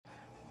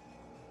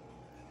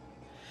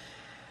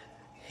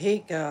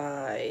Hey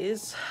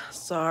guys,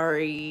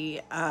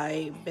 sorry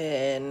I've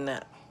been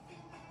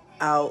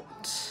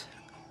out.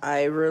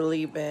 I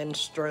really been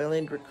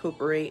struggling to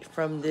recuperate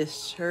from this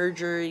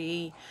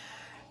surgery,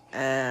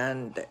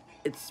 and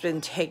it's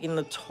been taking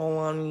a toll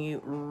on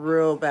me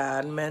real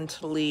bad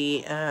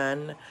mentally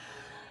and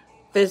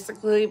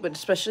physically, but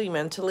especially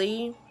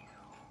mentally.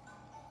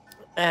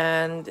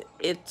 And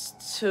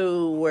it's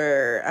to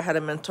where I had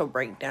a mental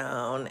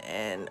breakdown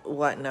and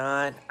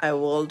whatnot. I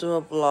will do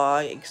a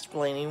vlog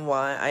explaining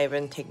why I've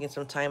been taking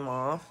some time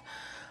off.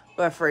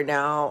 But for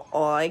now,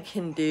 all I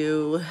can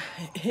do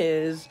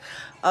is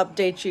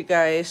update you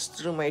guys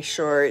through my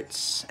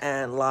shorts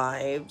and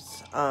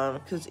lives.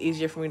 Because it's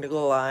easier for me to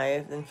go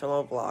live than film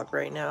a vlog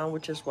right now,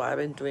 which is why I've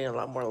been doing a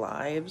lot more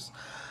lives.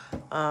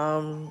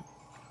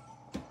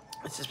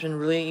 It's just been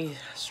really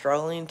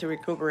struggling to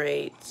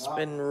recuperate. It's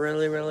been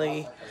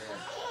really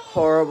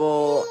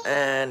horrible,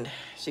 and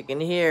as you can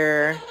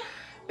hear,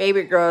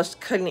 baby girl's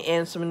cutting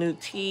in some new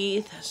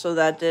teeth, so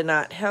that did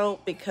not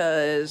help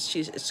because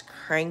she's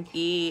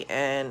cranky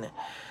and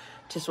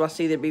just wants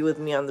to either be with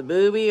me on the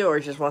booby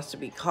or just wants to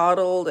be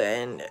coddled,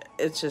 and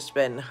it's just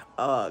been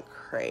a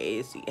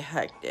crazy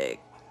hectic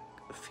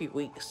few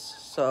weeks.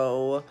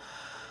 So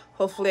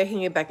hopefully I can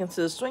get back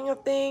into the swing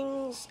of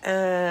things,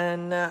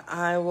 and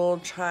I will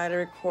try to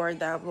record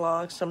that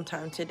vlog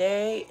sometime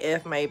today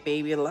if my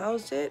baby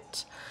allows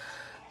it.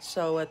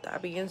 So with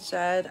that being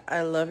said,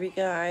 I love you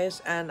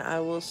guys, and I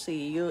will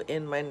see you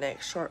in my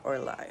next short or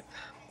live.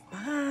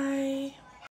 Bye.